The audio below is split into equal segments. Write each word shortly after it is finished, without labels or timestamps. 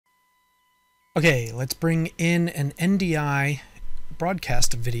Okay, let's bring in an NDI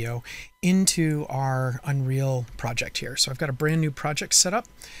broadcast video into our Unreal project here. So I've got a brand new project set up.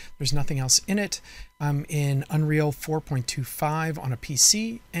 There's nothing else in it. I'm in Unreal 4.25 on a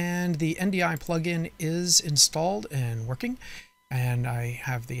PC, and the NDI plugin is installed and working. And I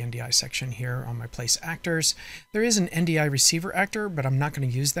have the NDI section here on my place actors. There is an NDI Receiver actor, but I'm not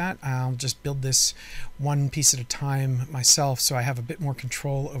going to use that. I'll just build this one piece at a time myself, so I have a bit more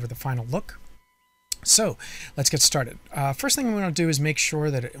control over the final look. So let's get started. First thing I'm going to do is make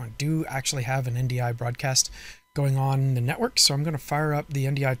sure that I do actually have an NDI broadcast going on in the network. So I'm going to fire up the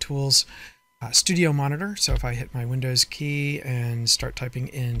NDI Tools Studio Monitor. So if I hit my Windows key and start typing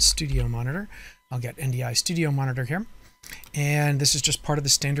in Studio Monitor, I'll get NDI Studio Monitor here. And this is just part of the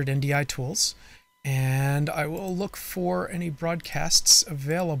standard NDI tools. And I will look for any broadcasts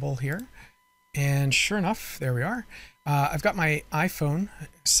available here. And sure enough, there we are. I've got my iPhone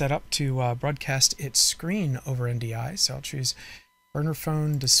set up to broadcast its screen over NDI. So I'll choose burner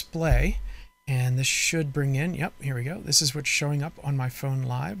phone display. And this should bring in, yep, here we go. This is what's showing up on my phone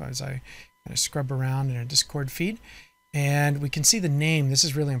live as I kind of scrub around in a Discord feed. And we can see the name. This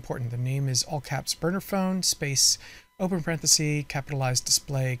is really important. The name is all caps burner phone space open parenthesis, capitalized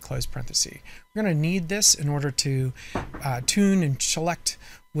display, close parenthesis. We're going to need this in order to tune and select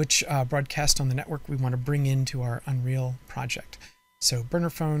which broadcast on the network we want to bring into our Unreal project. So burner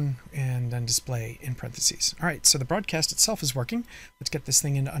phone and then display in parentheses. All right, so the broadcast itself is working. Let's get this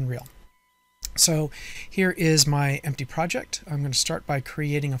thing into Unreal. So here is my empty project. I'm going to start by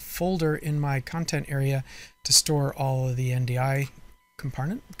creating a folder in my content area to store all of the NDI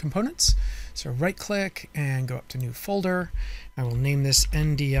components. So right click and go up to new folder. I will name this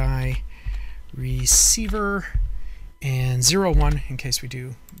NDI Receiver and 01 in case we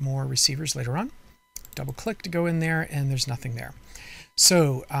do more receivers later on. Double click to go in there and there's nothing there.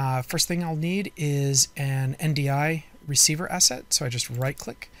 So first thing I'll need is an NDI receiver asset. So I just right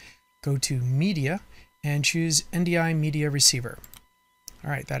click, go to media and choose NDI Media Receiver. All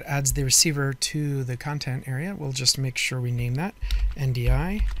right, that adds the receiver to the content area. We'll just make sure we name that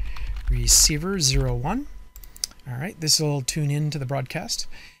NDI Receiver 01. All right, this will tune into the broadcast.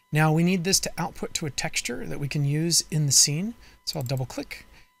 Now we need this to output to a texture that we can use in the scene. So I'll double click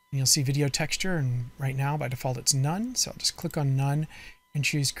and you'll see video texture, and right now by default it's none. So I'll just click on none and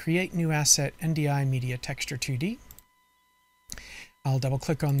choose create new asset NDI Media Texture 2D. I'll double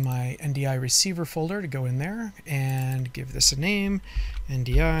click on my NDI Receiver folder to go in there and give this a name,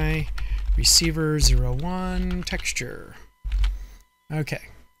 NDI Receiver 01 Texture. Okay,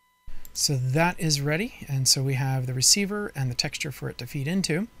 so that is ready, and so we have the receiver and the texture for it to feed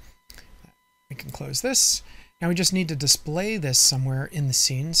into. We can close this. Now we just need to display this somewhere in the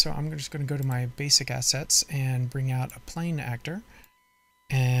scene, so I'm just going to go to my basic assets and bring out a plane actor.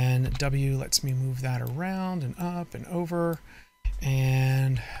 And W lets me move that around and up and over.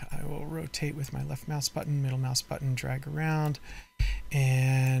 And I will rotate with my left mouse button, middle mouse button, drag around,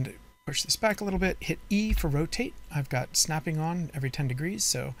 and push this back a little bit. Hit E for rotate. I've got snapping on every 10 degrees,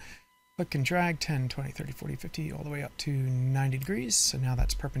 so click and drag 10, 20, 30, 40, 50, all the way up to 90 degrees. So now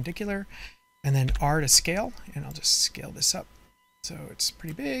that's perpendicular. And then R to scale, and I'll just scale this up. So it's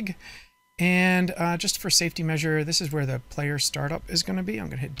pretty big. And just for safety measure, this is where the player startup is going to be. I'm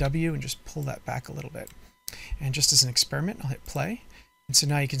going to hit W and just pull that back a little bit. And just as an experiment, I'll hit play. And so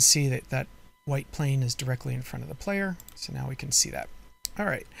now you can see that that white plane is directly in front of the player. So now we can see that. All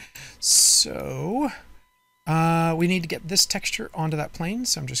right. So we need to get this texture onto that plane.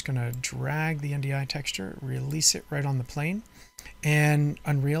 So I'm just going to drag the NDI texture, release it right on the plane. And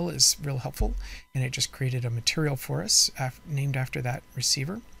Unreal is real helpful. And it just created a material for us named after that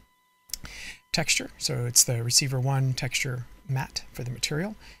receiver texture. So it's the Receiver 1 texture matte for the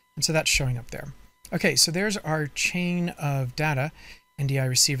material. And so that's showing up there. Okay, so there's our chain of data. NDI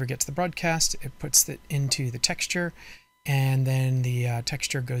Receiver gets the broadcast, it puts it into the texture, and then the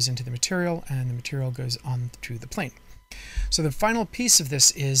texture goes into the material, and the material goes on to the plane. So the final piece of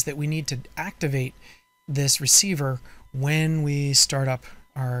this is that we need to activate this receiver when we start up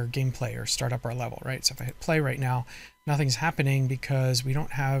our gameplay or start up our level, right? So if I hit play right now, nothing's happening because we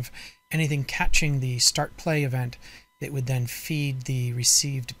don't have anything catching the start play event that would then feed the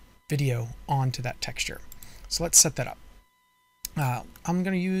received video onto that texture. So let's set that up. I'm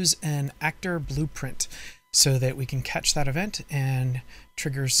going to use an actor blueprint so that we can catch that event and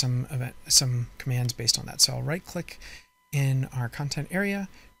trigger some commands based on that. So I'll right click in our content area,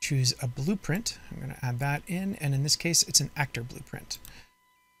 choose a blueprint. I'm going to add that in, and in this case it's an actor blueprint.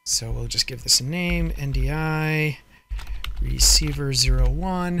 So we'll just give this a name, NDI Receiver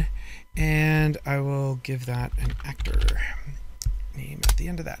 01, and I will give that an actor name at the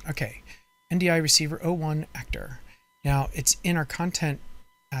end of that. Okay, NDI Receiver 01 actor. Now it's in our content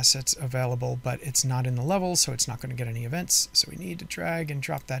assets available, but it's not in the level, so it's not going to get any events. So we need to drag and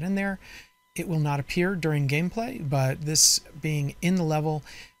drop that in there. It will not appear during gameplay, but this being in the level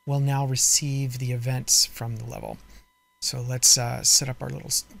will now receive the events from the level. So let's set up our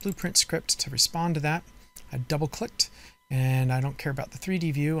little blueprint script to respond to that. I double clicked, and I don't care about the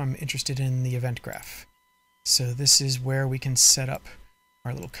 3D view. I'm interested in the event graph. So this is where we can set up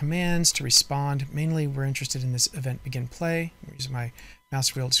our little commands to respond. Mainly we're interested in this event begin play. I'm using my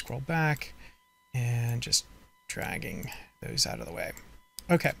mouse wheel to scroll back and just dragging those out of the way.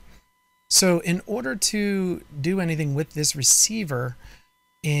 Okay, so in order to do anything with this receiver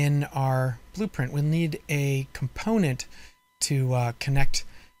in our blueprint, we'll need a component to connect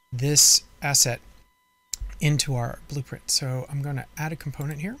this asset into our blueprint. So I'm going to add a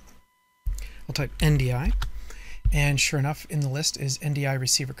component here. I'll type NDI. And sure enough, in the list is NDI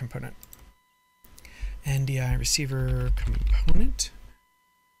Receiver component. NDI Receiver component.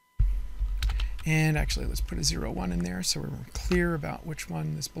 And actually, let's put a 01 in there so we're clear about which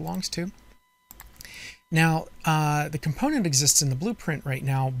one this belongs to. Now, the component exists in the blueprint right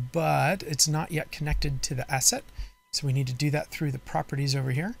now, but it's not yet connected to the asset. So we need to do that through the properties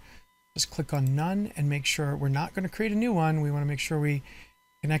over here. Just click on none and make sure we're not going to create a new one. We want to make sure we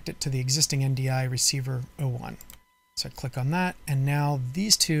connect it to the existing NDI Receiver 01. So I click on that, and now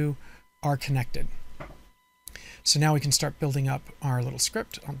these two are connected. So now we can start building up our little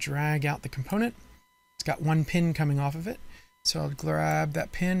script. I'll drag out the component. It's got one pin coming off of it. So I'll grab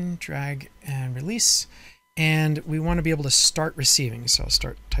that pin, drag and release. And we want to be able to start receiving. So I'll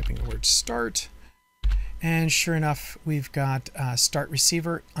start typing the word start. And sure enough, we've got start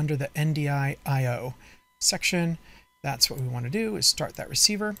receiver under the NDI IO section. That's what we want to do, is start that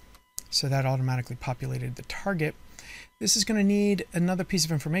receiver. So that automatically populated the target. This is going to need another piece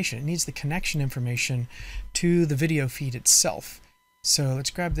of information. It needs the connection information to the video feed itself. So let's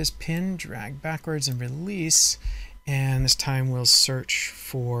grab this pin, drag backwards and release. And this time we'll search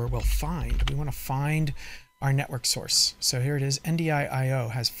for, well, find. We want to find our network source. So here it is. NDI IO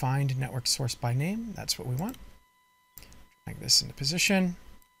has find network source by name. That's what we want. Drag this into position.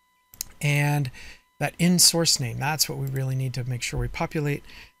 And that in source name, that's what we really need to make sure we populate.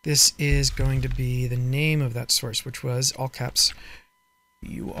 This is going to be the name of that source, which was all caps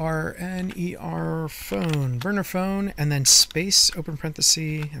URNER phone, burner phone, and then space, open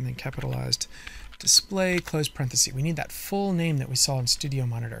parenthesis, and then capitalized display, close parenthesis. We need that full name that we saw in Studio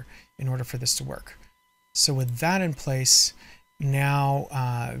Monitor in order for this to work. So with that in place, now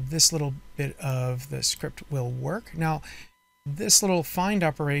this little bit of the script will work. Now, this little find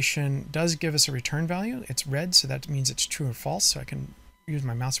operation does give us a return value. It's red, so that means it's true or false. So I can use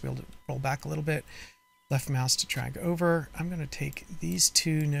my mouse wheel to roll back a little bit, left mouse to drag over. I'm going to take these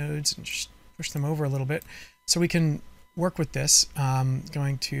two nodes and just push them over a little bit so we can work with this. I'm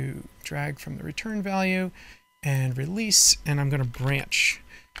going to drag from the return value and release, and I'm going to branch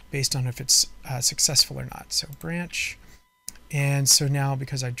based on if it's successful or not. So branch. And so now,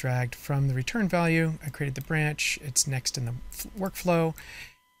 because I dragged from the return value, I created the branch. It's next in the workflow.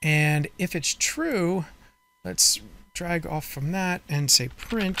 And if it's true, let's drag off from that and say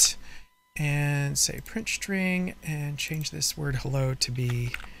print, and say print string, and change this word hello to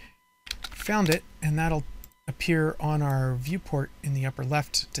be found it. And that'll appear on our viewport in the upper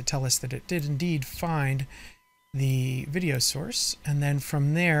left to tell us that it did indeed find the video source. And then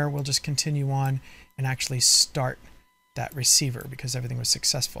from there, we'll just continue on and actually start that receiver because everything was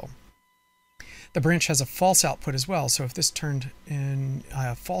successful. The branch has a false output as well, so if this turned in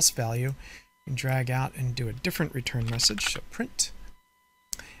a false value, we can drag out and do a different return message, so print.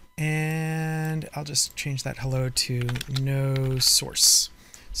 And I'll just change that hello to no source.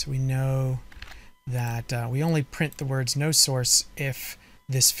 So we know that we only print the words no source if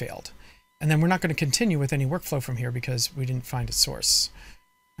this failed. And then we're not going to continue with any workflow from here because we didn't find a source.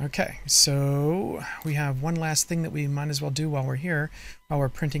 Okay, so we have one last thing that we might as well do while we're here. While we're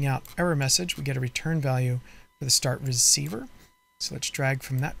printing out error message, we get a return value for the start receiver. So let's drag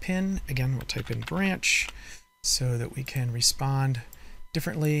from that pin. Again, we'll type in branch so that we can respond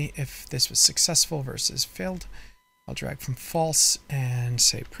differently if this was successful versus failed. I'll drag from false and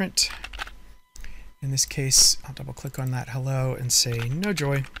say print. In this case, I'll double click on that hello and say no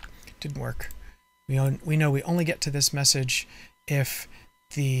joy. Didn't work. We know we only get to this message if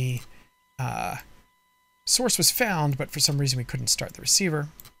the source was found, but for some reason we couldn't start the receiver.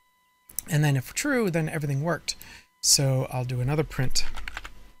 And then if true, then everything worked. So I'll do another print.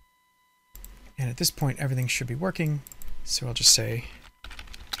 And at this point, everything should be working. So I'll just say,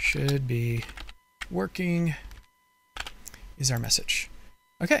 should be working is our message.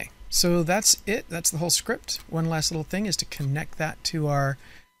 Okay, so that's it. That's the whole script. One last little thing is to connect that to our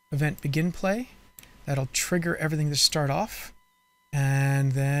event begin play. That'll trigger everything to start off.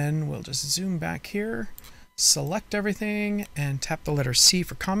 And then we'll just zoom back here, select everything, and tap the letter C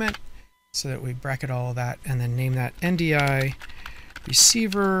for comment so that we bracket all of that, and then name that NDI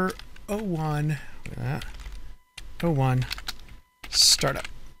Receiver 01, 01 startup.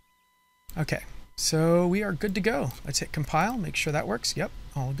 Okay, so we are good to go. Let's hit compile, make sure that works. Yep,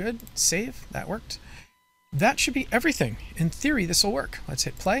 all good. Save, that worked. That should be everything. In theory, this will work. Let's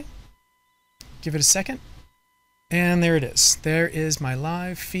hit play. Give it a second. And there it is. There is my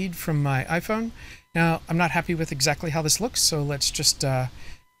live feed from my iPhone. Now, I'm not happy with exactly how this looks, so let's just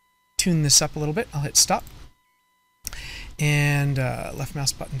tune this up a little bit. I'll hit stop. And left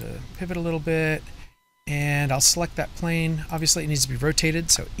mouse button to pivot a little bit. And I'll select that plane. Obviously, it needs to be rotated,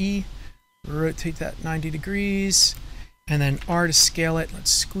 so E, rotate that 90 degrees. And then R to scale it.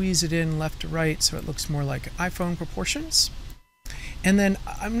 Let's squeeze it in left to right so it looks more like iPhone proportions. And then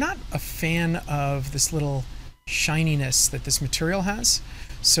I'm not a fan of this little shininess that this material has,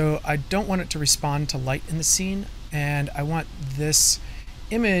 so I don't want it to respond to light in the scene, and I want this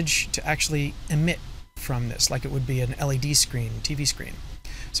image to actually emit from this like it would be an LED screen, TV screen.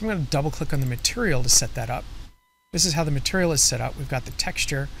 So I'm going to double click on the material to set that up. This is how the material is set up. We've got the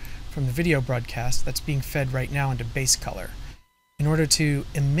texture from the video broadcast that's being fed right now into base color. In order to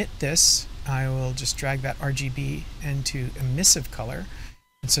emit this, I will just drag that RGB into emissive color,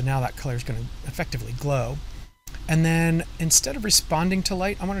 and so now that color is going to effectively glow. And then instead of responding to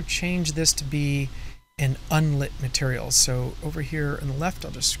light, I want to change this to be an unlit material. So over here on the left,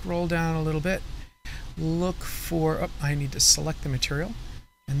 I'll just scroll down a little bit, look for, oh, I need to select the material.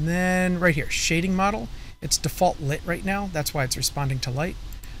 And then right here, shading model, it's default lit right now. That's why it's responding to light.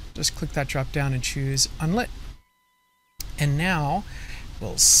 Just click that drop down and choose unlit. And now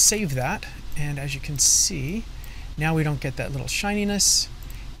we'll save that. And as you can see, now we don't get that little shininess,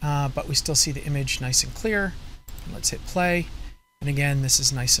 but we still see the image nice and clear. Let's hit play, and again, this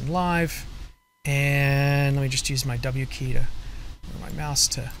is nice and live. And let me just use my W key to, or my mouse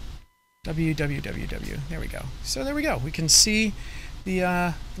to W. There we go. So there we go. We can see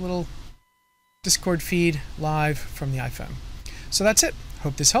the little Discord feed live from the iPhone. So that's it.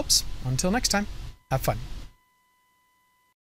 Hope this helps. Until next time, have fun.